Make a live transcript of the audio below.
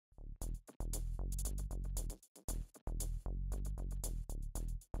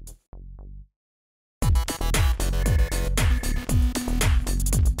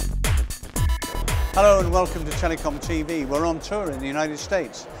Hello and welcome to TelecomTV. We're on tour in the United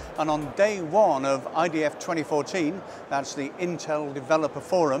States, and on day one of IDF 2014, that's the Intel Developer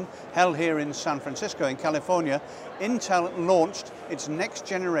Forum held here in San Francisco in California, Intel launched its next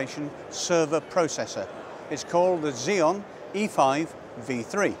generation server processor. It's called the Xeon E5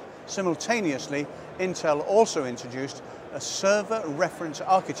 V3. Simultaneously, Intel also introduced a server reference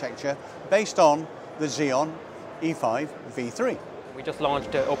architecture based on the Xeon E5 V3. We just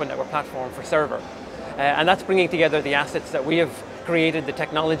launched an open network platform for server, and that's bringing together the assets that we have created, the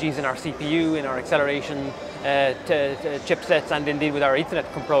technologies in our CPU, in our acceleration chipsets, and indeed with our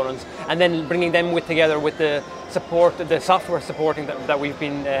Ethernet components, and then bringing them together with the support, the software supporting that we've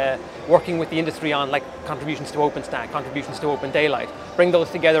been working with the industry on, like contributions to OpenStack, contributions to Open Daylight. Bring those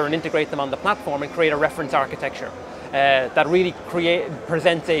together and integrate them on the platform and create a reference architecture that really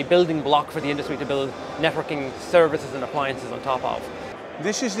presents a building block for the industry to build networking services and appliances on top of.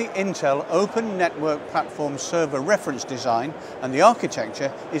 This is the Intel Open Network Platform Server Reference Design, and the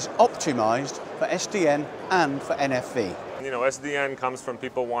architecture is optimized for SDN and for NFV. You know, SDN comes from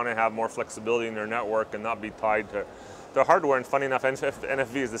people want to have more flexibility in their network and not be tied to the hardware, and funny enough,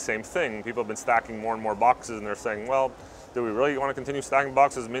 NFV is the same thing. People have been stacking more and more boxes, and they're saying, well, do we really want to continue stacking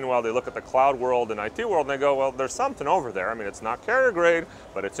boxes? Meanwhile, they look at the cloud world and IT world and they go, well, there's something over there. I mean, it's not carrier grade,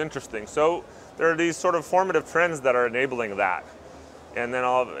 but it's interesting. So there are these sort of formative trends that are enabling that. And then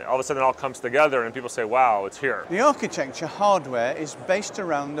all of a sudden it all comes together and people say, wow, it's here. The architecture hardware is based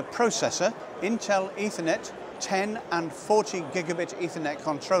around the processor, Intel Ethernet 10 and 40 gigabit Ethernet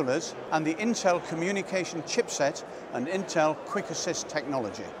controllers, and the Intel communication chipset and Intel Quick Assist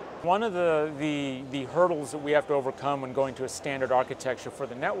technology. One of the hurdles that we have to overcome when going to a standard architecture for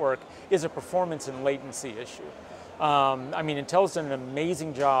the network is a performance and latency issue. I mean, Intel's done an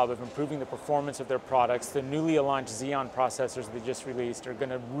amazing job of improving the performance of their products. The newly launched Xeon processors they just released are going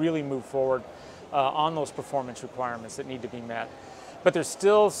to really move forward on those performance requirements that need to be met. But there's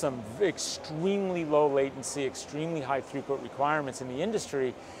still some extremely low latency, extremely high throughput requirements in the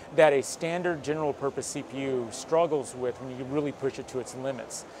industry that a standard general purpose CPU struggles with when you really push it to its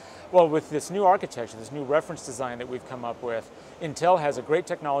limits. Well, with this new architecture, this new reference design that we've come up with, Intel has a great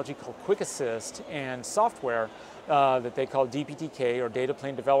technology called Quick Assist and software that they call DPTK, or Data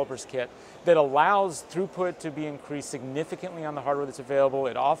Plane Developers Kit, that allows throughput to be increased significantly on the hardware that's available.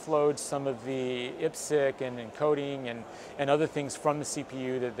 It offloads some of the IPSC and encoding and other things from the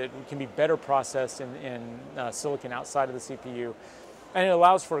CPU that can be better processed in silicon outside of the CPU. And it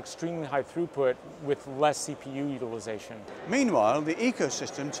allows for extremely high throughput with less CPU utilization. Meanwhile, the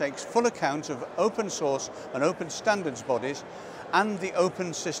ecosystem takes full account of open source and open standards bodies and the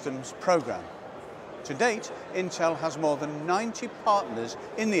Open Systems Program. To date, Intel has more than 90 partners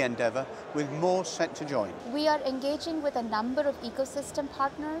in the endeavor, with more set to join. We are engaging with a number of ecosystem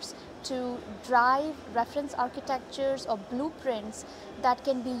partners to drive reference architectures or blueprints that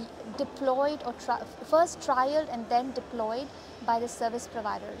can be deployed or first trialed and then deployed by the service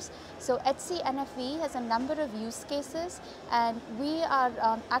providers. So NFV has a number of use cases, and we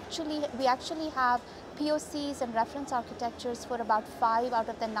actually have POCs and reference architectures for about 5 out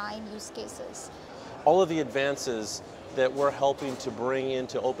of the 9 use cases. All of the advances that we're helping to bring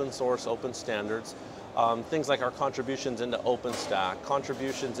into open source, open standards, things like our contributions into OpenStack,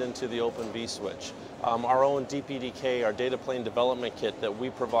 contributions into the Open vSwitch, our own DPDK, our Data Plane Development Kit that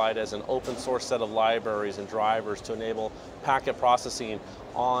we provide as an open source set of libraries and drivers to enable packet processing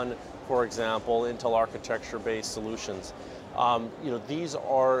on, for example, Intel architecture-based solutions. These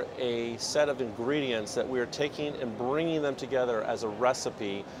are a set of ingredients that we are taking and bringing them together as a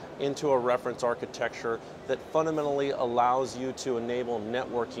recipe into a reference architecture that fundamentally allows you to enable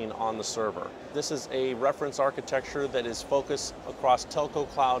networking on the server. This is a reference architecture that is focused across telco,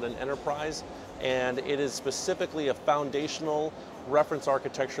 cloud, and enterprise, and it is specifically a foundational reference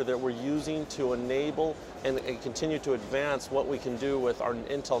architecture that we're using to enable and continue to advance what we can do with our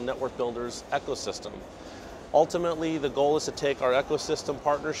Intel Network Builders ecosystem. Ultimately, the goal is to take our ecosystem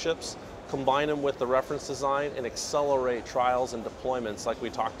partnerships, combine them with the reference design, and accelerate trials and deployments like we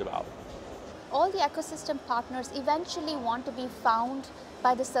talked about. All the ecosystem partners eventually want to be found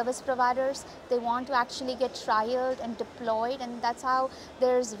by the service providers. They want to actually get trialed and deployed, and that's how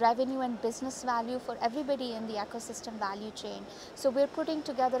there's revenue and business value for everybody in the ecosystem value chain. So we're putting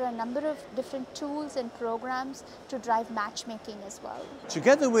together a number of different tools and programs to drive matchmaking as well.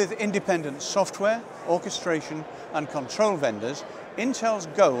 Together with independent software, orchestration and control vendors, Intel's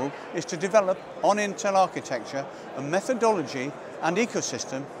goal is to develop on Intel architecture a methodology and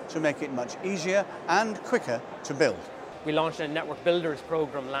ecosystem to make it much easier and quicker to build. We launched a network builders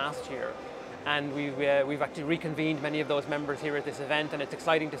program last year, and we've actually reconvened many of those members here at this event, and it's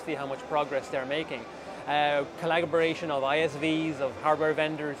exciting to see how much progress they're making. Collaboration of ISVs, of hardware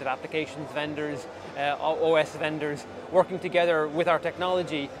vendors, of applications vendors, OS vendors, working together with our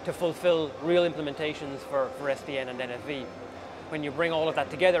technology to fulfill real implementations for SDN and NFV. When you bring all of that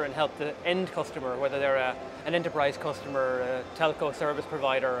together and help the end customer, whether they're an enterprise customer, a telco service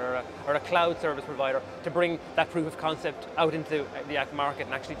provider, or a cloud service provider, to bring that proof of concept out into the market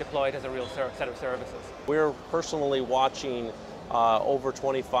and actually deploy it as a real set of services. We're personally watching over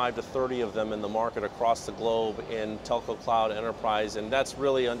 25 to 30 of them in the market across the globe in telco, cloud, enterprise, and that's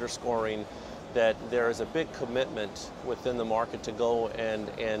really underscoring that there is a big commitment within the market to go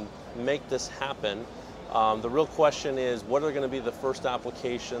and make this happen. The real question is, what are going to be the first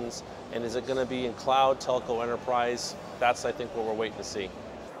applications, and is it going to be in cloud, telco, enterprise? That's, I think, what we're waiting to see.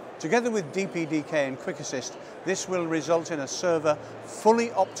 Together with DPDK and Quick Assist, this will result in a server fully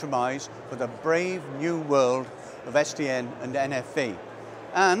optimized for the brave new world of SDN and NFV.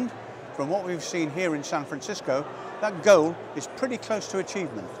 And from what we've seen here in San Francisco, that goal is pretty close to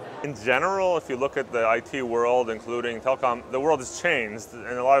achievement. In general, if you look at the IT world, including telecom, the world has changed, and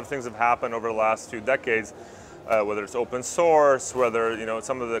a lot of things have happened over the last few decades, whether it's open source, whether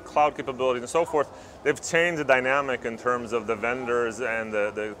some of the cloud capabilities and so forth. They've changed the dynamic in terms of the vendors and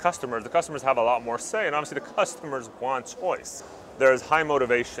the customers. The customers have a lot more say, and obviously the customers want choice. There's high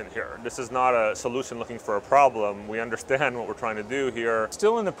motivation here. This is not a solution looking for a problem. We understand what we're trying to do here.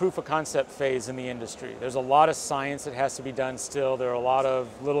 Still in the proof of concept phase in the industry. There's a lot of science that has to be done still. There are a lot of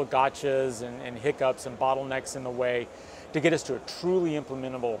little gotchas and hiccups and bottlenecks in the way to get us to a truly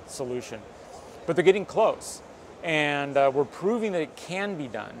implementable solution. But they're getting close. And we're proving that it can be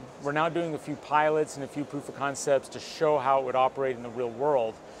done. We're now doing a few pilots and a few proof of concepts to show how it would operate in the real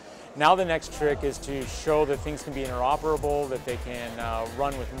world. Now the next trick is to show that things can be interoperable, that they can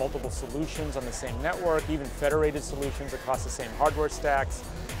run with multiple solutions on the same network, even federated solutions across the same hardware stacks.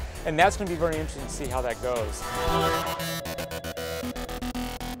 And that's going to be very interesting to see how that goes.